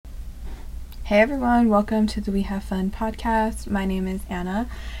Hey everyone, welcome to the We Have Fun podcast. My name is Anna,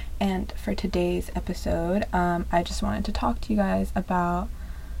 and for today's episode, I just wanted to talk to you guys about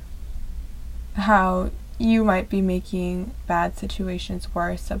how you might be making bad situations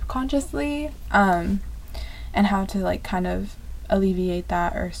worse subconsciously, and how to kind of alleviate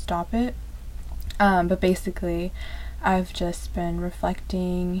that or stop it. But basically, I've just been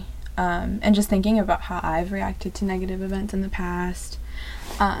reflecting and just thinking about how I've reacted to negative events in the past.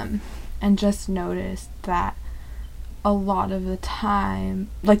 And just noticed that a lot of the time,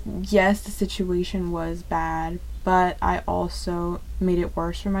 yes, the situation was bad, but I also made it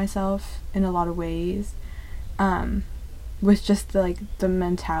worse for myself in a lot of ways, with just the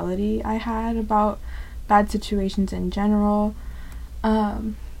mentality I had about bad situations in general.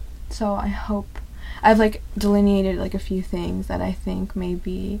 So I hope I've delineated a few things that I think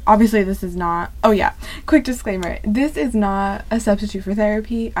maybe, obviously this is not, quick disclaimer, this is not a substitute for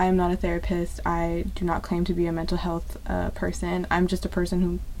therapy. I am not a therapist. I do not claim to be a mental health person. I'm just a person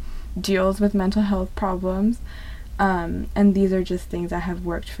who deals with mental health problems, and these are just things that have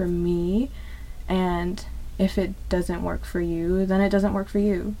worked for me, and if it doesn't work for you, then it doesn't work for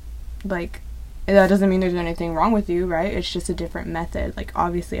you. That doesn't mean there's anything wrong with you, right? It's just a different method.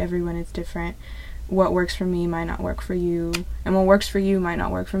 Obviously everyone is different. What works for me might not work for you, and what works for you might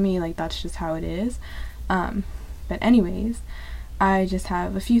not work for me. That's just how it is. But anyways, I just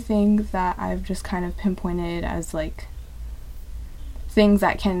have a few things that I've just kind of pinpointed as things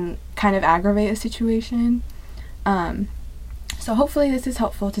that can kind of aggravate a situation. So hopefully this is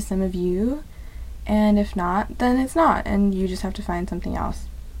helpful to some of you, and if not, then it's not, and you just have to find something else,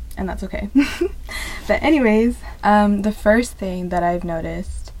 and that's okay. But anyways, the first thing that I've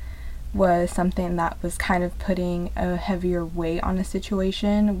noticed was something that was kind of putting a heavier weight on a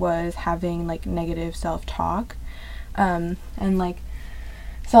situation, was having negative self-talk. And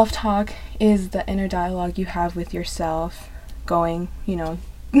self-talk is the inner dialogue you have with yourself going,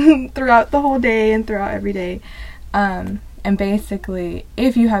 throughout the whole day and throughout every day. And basically,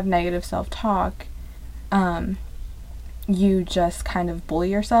 if you have negative self-talk, you just kind of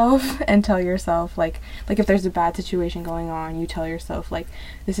bully yourself and tell yourself if there's a bad situation going on, you tell yourself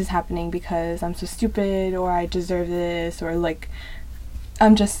this is happening because I'm so stupid, or I deserve this, or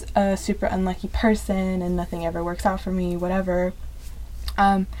I'm just a super unlucky person and nothing ever works out for me, whatever.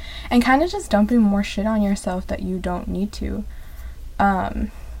 And kind of just dumping more shit on yourself that you don't need to.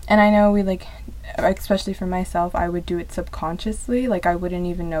 And I know especially for myself, I would do it subconsciously. I wouldn't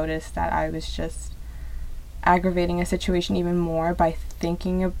even notice that I was just aggravating a situation even more by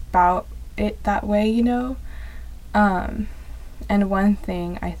thinking about it that way, and one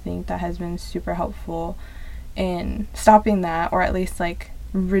thing I think that has been super helpful in stopping that, or at least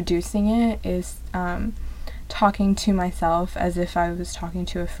reducing it, is talking to myself as if I was talking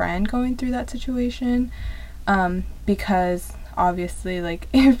to a friend going through that situation, because obviously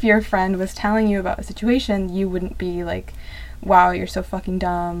if your friend was telling you about a situation, you wouldn't be wow, you're so fucking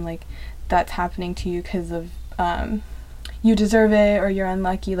dumb, that's happening to you because of you deserve it, or you're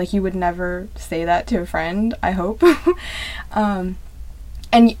unlucky. You would never say that to a friend, I hope. And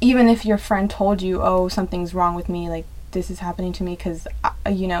even if your friend told you, oh, something's wrong with me, this is happening to me because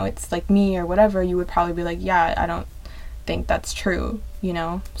it's me or whatever, you would probably be yeah, I don't think that's true,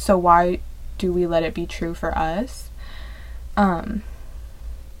 so why do we let it be true for us?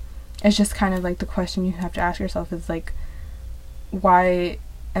 It's just kind of the question you have to ask yourself is why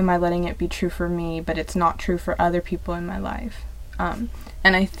am I letting it be true for me, but it's not true for other people in my life? And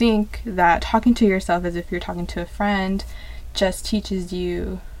I think that talking to yourself as if you're talking to a friend just teaches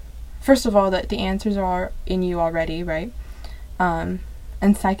you, first of all, that the answers are in you already, right? And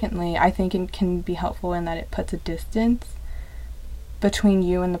secondly, I think it can be helpful in that it puts a distance between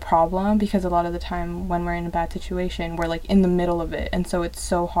you and the problem, because a lot of the time when we're in a bad situation, we're in the middle of it, and so it's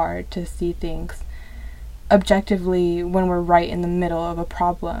so hard to see things objectively when we're right in the middle of a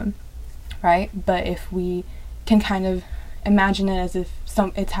problem, right? But if we can kind of imagine it as if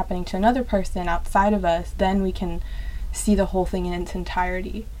it's happening to another person outside of us, then we can see the whole thing in its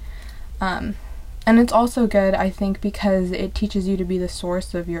entirety. And it's also good, I think, because it teaches you to be the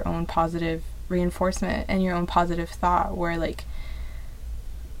source of your own positive reinforcement and your own positive thought, where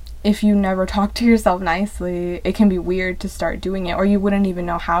if you never talk to yourself nicely, it can be weird to start doing it, or you wouldn't even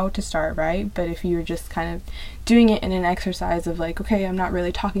know how to start, right? But if you're just kind of doing it in an exercise of okay, I'm not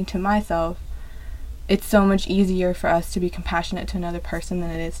really talking to myself, it's so much easier for us to be compassionate to another person than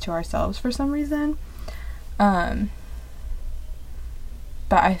it is to ourselves for some reason. But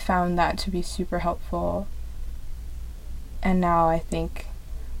I found that to be super helpful, and now I think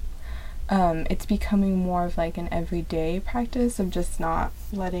it's becoming more of like an everyday practice of just not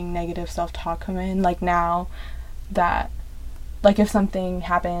letting negative self-talk come in. Like now that, like if something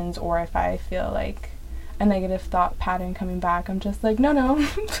happens or if I feel like a negative thought pattern coming back, I'm just like, no,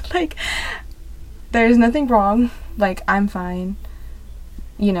 like there's nothing wrong, like I'm fine,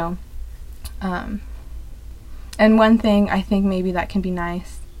 you know. And one thing I think maybe that can be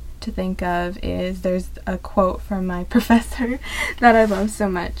nice to think of is there's a quote from my professor that I love so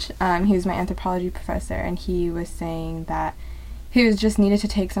much. He was my anthropology professor, and he was saying that he was just needed to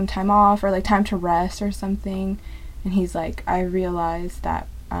take some time off or like time to rest or something. And he's like, I realized that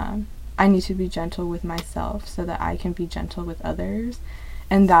I need to be gentle with myself so that I can be gentle with others.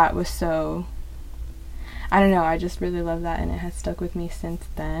 And that was so, I don't know, I just really love that, and it has stuck with me since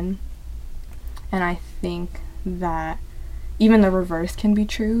then. And I think that even the reverse can be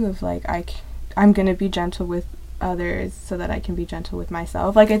true of like I'm gonna be gentle with others so that I can be gentle with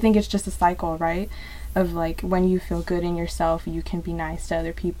myself. Like I think it's just a cycle, right? Of like when you feel good in yourself, you can be nice to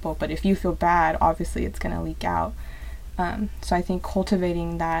other people, but if you feel bad, obviously it's gonna leak out. So I think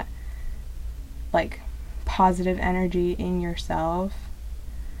cultivating that like positive energy in yourself,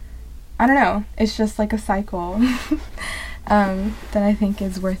 I don't know, it's just like a cycle that I think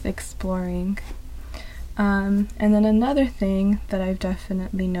is worth exploring. And then another thing that I've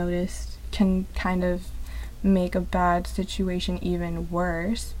definitely noticed can kind of make a bad situation even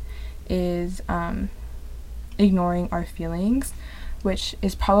worse is ignoring our feelings, which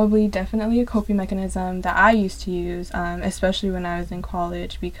is probably definitely a coping mechanism that I used to use, especially when I was in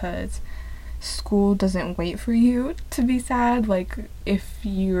college, because school doesn't wait for you to be sad. Like if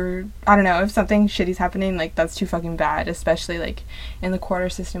you're, I don't know, if something shitty's happening, like that's too fucking bad, especially like in the quarter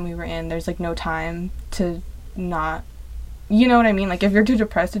system we were in. There's like no time to not, you know what I mean? Like if you're too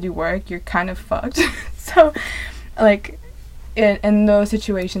depressed to do work, you're kind of fucked. So like in those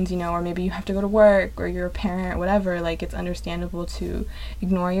situations, you know, or maybe you have to go to work or you're a parent, whatever, like it's understandable to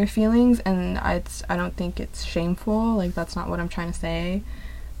ignore your feelings, and I don't think it's shameful. Like that's not what I'm trying to say.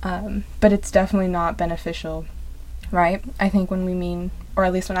 But it's definitely not beneficial, right? I think when we mean, or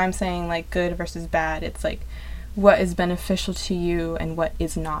at least when I'm saying like good versus bad, it's like what is beneficial to you and what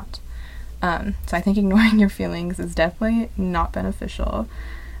is not. So I think ignoring your feelings is definitely not beneficial.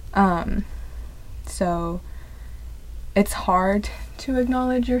 So it's hard to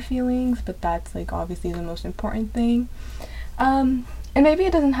acknowledge your feelings, but that's like obviously the most important thing. And maybe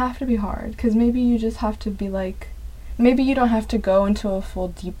it doesn't have to be hard, because maybe you just have to be like, maybe you don't have to go into a full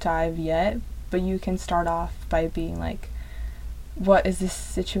deep dive yet, but you can start off by being like, what is this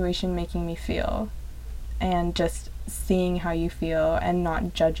situation making me feel? And just seeing how you feel and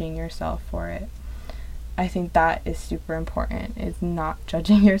not judging yourself for it. I think that is super important, is not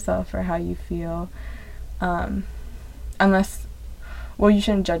judging yourself for how you feel. Unless, well, you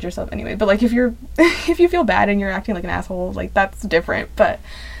shouldn't judge yourself anyway, but like if you're if you feel bad and you're acting like an asshole, like that's different. But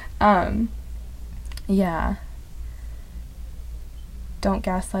yeah, don't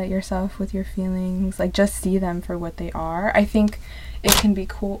gaslight yourself with your feelings. Like just see them for what they are. I think it can be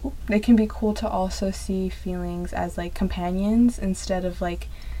cool to also see feelings as like companions instead of like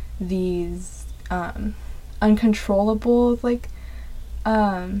these uncontrollable, like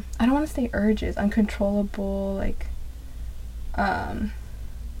I don't want to say urges, uncontrollable like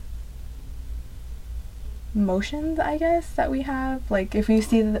emotions, I guess, that we have. Like if you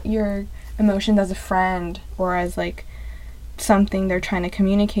see your emotions as a friend or as like something they're trying to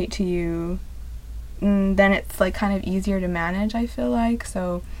communicate to you, then it's like kind of easier to manage, I feel like.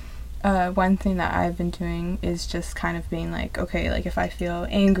 So one thing that I've been doing is just kind of being like, okay, like if I feel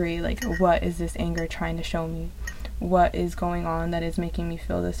angry, like what is this anger trying to show me? What is going on that is making me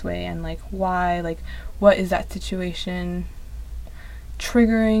feel this way, and like why? Like what is that situation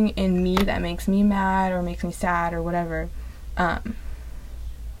triggering in me that makes me mad or makes me sad or whatever?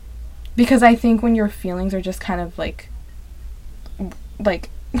 Because I think when your feelings are just kind of like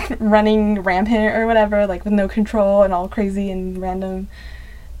running rampant or whatever, like with no control and all crazy and random,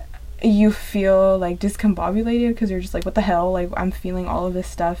 you feel like discombobulated because you're just like, what the hell, like I'm feeling all of this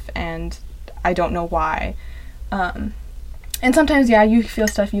stuff and I don't know why. And sometimes, yeah, you feel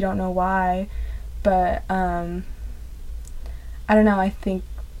stuff you don't know why, but I don't know, I think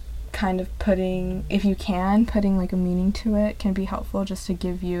kind of putting like a meaning to it can be helpful, just to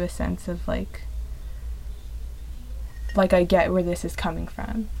give you a sense of like I get where this is coming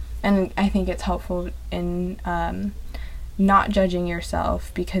from. And I think it's helpful in not judging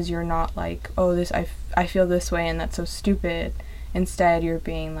yourself, because you're not like, oh, this I feel this way and that's so stupid. Instead, you're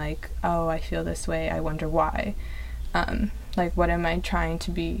being like, oh, I feel this way, I wonder why. Like, what am I trying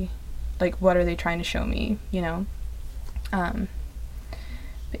to be, like, what are they trying to show me, you know?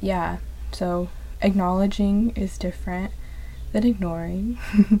 But yeah, So acknowledging is different than ignoring.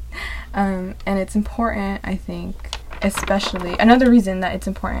 And it's important, I think, especially, another reason that it's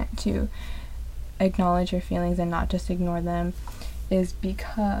important to acknowledge your feelings and not just ignore them is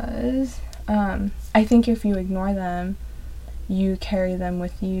because I think if you ignore them, you carry them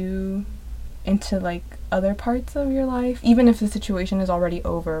with you into like other parts of your life, even if the situation is already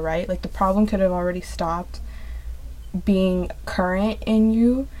over, right? Like the problem could have already stopped being current in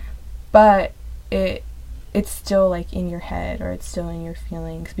you, but it's still like in your head, or it's still in your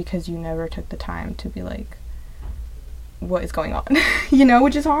feelings because you never took the time to be like, what is going on? You know,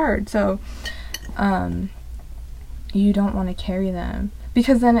 which is hard. So you don't want to carry them,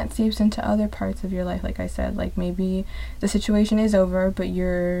 because then it seeps into other parts of your life. Like I said, like maybe the situation is over, but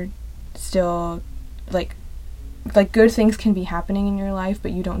you're still like good things can be happening in your life,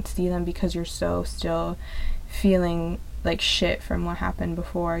 but you don't see them because you're so still feeling like shit from what happened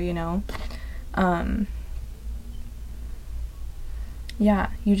before, you know?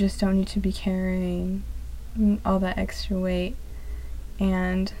 Yeah, you just don't need to be carrying all that extra weight.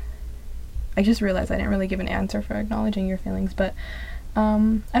 And I just realized I didn't really give an answer for acknowledging your feelings, but I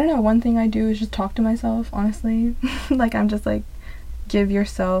don't know, one thing I do is just talk to myself, honestly. Like, I'm just like, give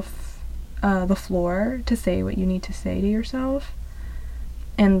yourself the floor to say what you need to say to yourself,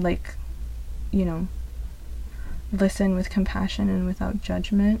 and like, you know, listen with compassion and without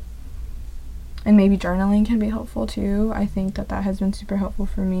judgment. And maybe journaling can be helpful too. I think that has been super helpful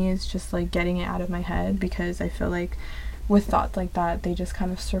for me, is just like getting it out of my head, because I feel like with thoughts like that, they just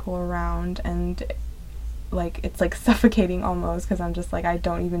kind of circle around, and like it's like suffocating almost, because I'm just like, I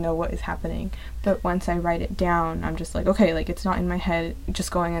don't even know what is happening. But once I write it down, I'm just like, okay, like it's not in my head just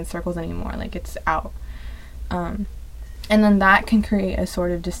going in circles anymore, like it's out. And then that can create a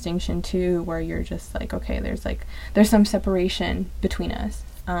sort of distinction too, where you're just like, okay, there's some separation between us,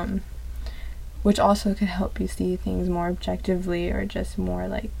 which also could help you see things more objectively, or just more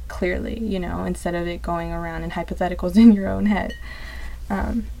like clearly, you know, instead of it going around in hypotheticals in your own head.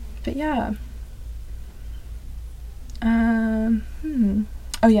 But yeah.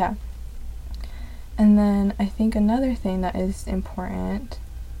 Oh yeah. And then I think another thing that is important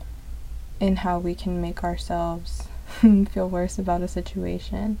in how we can make ourselves feel worse about a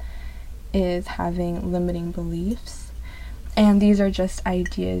situation is having limiting beliefs. And these are just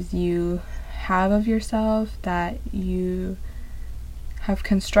ideas you have of yourself that you have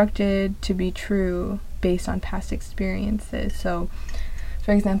constructed to be true based on past experiences. So,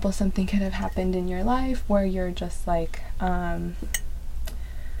 for example, something could have happened in your life where you're just like, I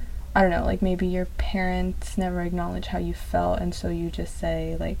don't know, like maybe your parents never acknowledge how you felt, and so you just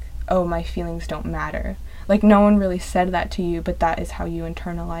say like, oh, my feelings don't matter. Like no one really said that to you, but that is how you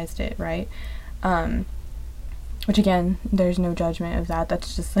internalized it, right? Which again, there's no judgment of that.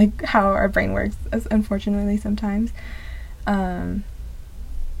 That's just like how our brain works, unfortunately, sometimes. But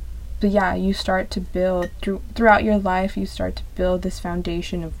yeah, you start to build throughout your life, you start to build this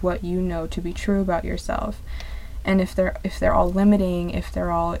foundation of what you know to be true about yourself. And if they're all limiting, if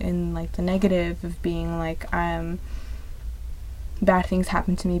they're all in like the negative of being like, bad things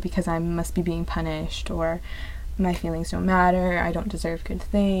happen to me because I must be being punished, or my feelings don't matter, I don't deserve good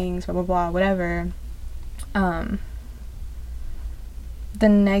things, blah blah blah, whatever. The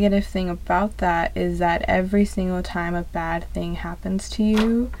negative thing about that is that every single time a bad thing happens to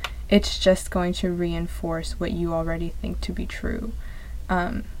you, it's just going to reinforce what you already think to be true,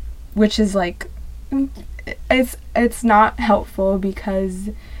 which is like, it's not helpful, because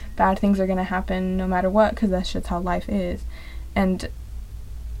bad things are going to happen no matter what, because that's just how life is. And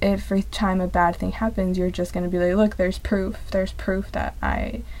every time a bad thing happens, you're just going to be like, look, there's proof that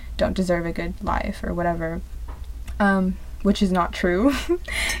I don't deserve a good life, or whatever, which is not true,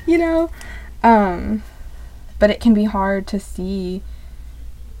 you know. But it can be hard to see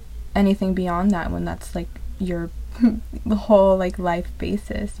anything beyond that when that's like your the whole like life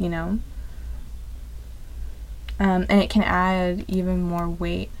basis, you know. And it can add even more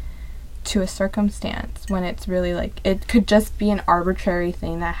weight to a circumstance when it's really like, it could just be an arbitrary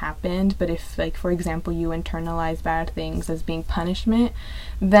thing that happened, but if like, for example, you internalize bad things as being punishment,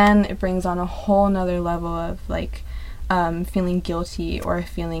 then it brings on a whole nother level of like feeling guilty, or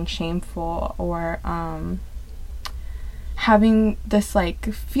feeling shameful, or having this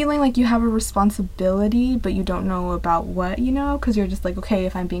like feeling like you have a responsibility, but you don't know about what, you know, because you're just like, okay,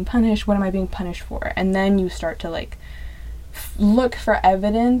 if I'm being punished, what am I being punished for? And then you start to like look for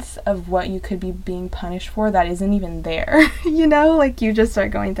evidence of what you could be being punished for that isn't even there, you know, like you just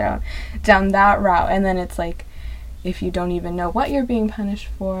start going down that route. And then it's like, if you don't even know what you're being punished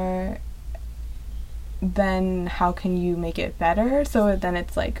for, then how can you make it better? So then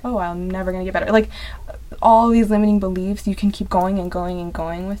it's like, oh, I'm never gonna get better. Like, all these limiting beliefs, you can keep going and going and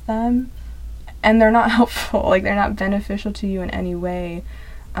going with them, and they're not helpful. Like, they're not beneficial to you in any way.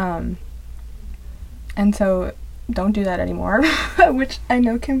 And so don't do that anymore, which I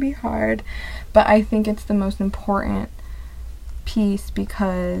know can be hard, but I think it's the most important piece,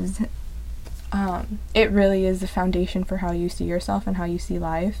 because it really is the foundation for how you see yourself and how you see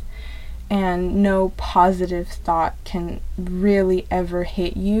life. And no positive thought can really ever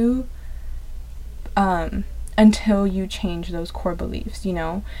hit you until you change those core beliefs, you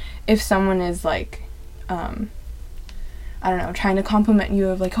know? If someone is like, I don't know, trying to compliment you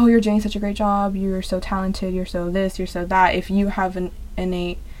of like, oh, you're doing such a great job, you're so talented, you're so this, you're so that, if you have an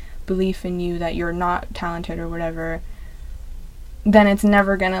innate belief in you that you're not talented or whatever, then it's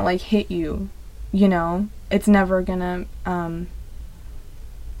never gonna like hit you, you know? It's never gonna,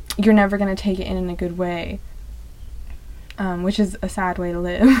 you're never gonna take it in a good way, which is a sad way to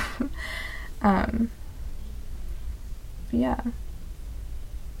live. But yeah.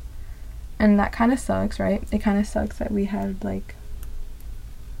 And that kind of sucks, right? It kind of sucks that we have, like,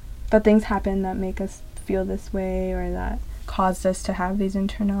 that things happen that make us feel this way, or that caused us to have these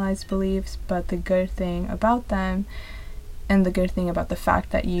internalized beliefs. But the good thing about them, and the good thing about the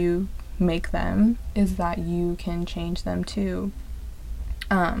fact that you make them, is that you can change them too.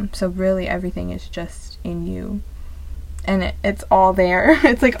 So really everything is just in you, and it's all there.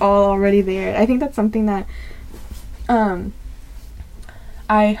 It's like all already there. I think that's something that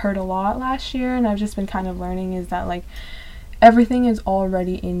I heard a lot last year, and I've just been kind of learning, is that like everything is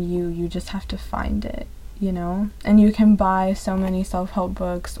already in you. You just have to find it, you know? And you can buy so many self-help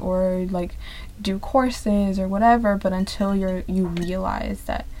books or like do courses or whatever, but until you realize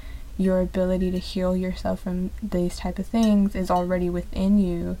that your ability to heal yourself from these type of things is already within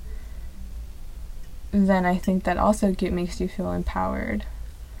you, then I think that also makes you feel empowered,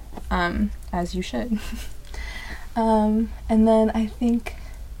 as you should. And then I think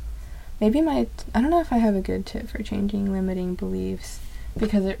maybe I don't know if I have a good tip for changing limiting beliefs,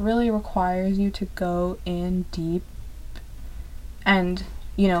 because it really requires you to go in deep and,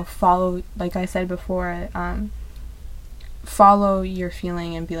 you know, follow, like I said before, follow your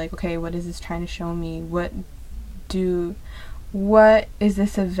feeling and be like, okay, what is this trying to show me? What is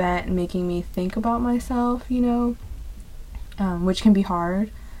this event making me think about myself, you know? Which can be hard,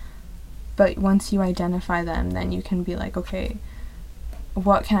 but once you identify them, then you can be like, okay,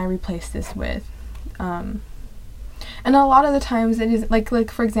 what can I replace this with? And a lot of the times it is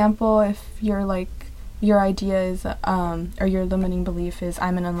like for example, if you're like, your idea is or your limiting belief is,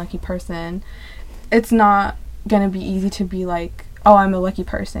 I'm an unlucky person, it's not gonna be easy to be like, oh, I'm a lucky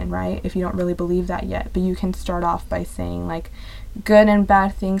person, right? If you don't really believe that yet. But you can start off by saying like, good and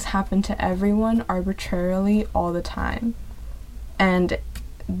bad things happen to everyone arbitrarily all the time, and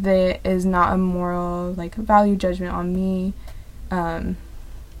there is not a moral like value judgment on me.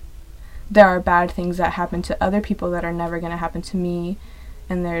 There are bad things that happen to other people that are never going to happen to me,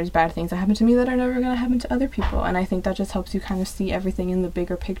 and there's bad things that happen to me that are never going to happen to other people. And I think that just helps you kind of see everything in the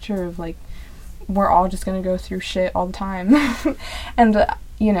bigger picture of like, we're all just going to go through shit all the time. And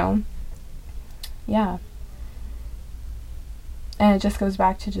you know, yeah. And it just goes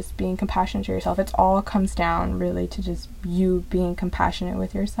back to just being compassionate to yourself. It all comes down really to just you being compassionate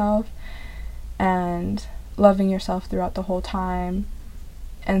with yourself and loving yourself throughout the whole time,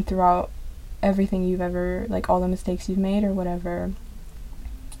 and throughout everything you've ever, like all the mistakes you've made or whatever,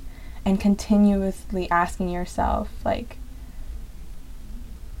 and continuously asking yourself, like,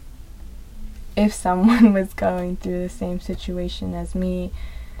 if someone was going through the same situation as me,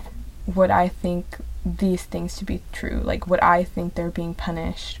 would I think these things to be true? Like, would I think they're being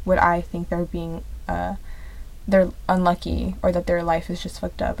punished? Would I think they're being they're unlucky, or that their life is just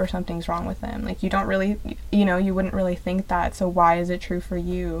fucked up, or something's wrong with them? Like, you don't really, you know, you wouldn't really think that. So why is it true for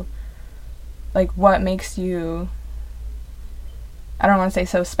you? Like, what makes you, I don't want to say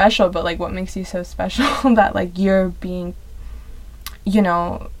so special, but like, what makes you so special that like you're being, you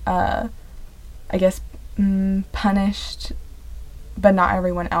know, I guess punished, but not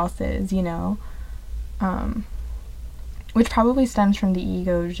everyone else is, you know? Which probably stems from the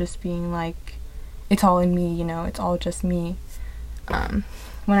ego just being like, it's all in me, you know, it's all just me. When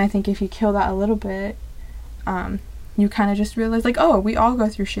I think if you kill that a little bit, you kind of just realize like, oh, we all go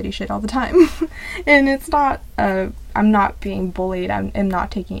through shitty shit all the time. And it's not, I'm not being bullied, I'm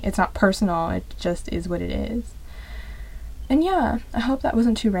not taking, it's not personal, it just is what it is. And yeah, I hope that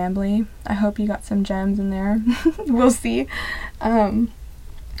wasn't too rambly. I hope you got some gems in there. We'll see.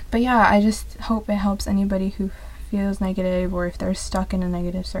 But yeah, I just hope it helps anybody who feels negative, or if they're stuck in a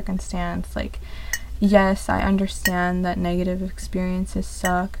negative circumstance. Like, yes, I understand that negative experiences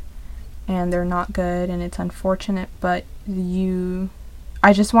suck and they're not good and it's unfortunate, but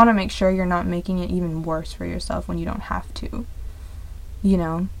I just want to make sure you're not making it even worse for yourself when you don't have to, you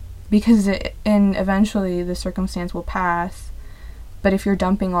know, because and eventually the circumstance will pass, but if you're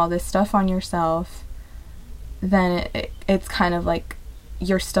dumping all this stuff on yourself, then it's kind of like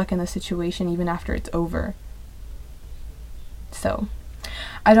you're stuck in the situation even after it's over. So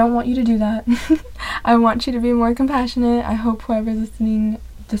I don't want you to do that. I want you to be more compassionate. I hope whoever's listening,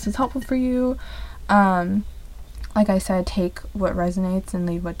 this is helpful for you. Like I said, take what resonates and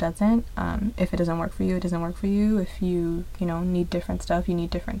leave what doesn't. If it doesn't work for you, it doesn't work for you. If you need different stuff, you need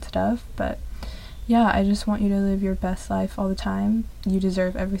different stuff. But yeah, I just want you to live your best life all the time. You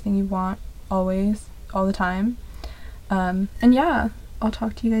deserve everything you want, always, all the time. And yeah, I'll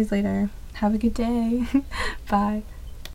talk to you guys later. Have a good day. Bye.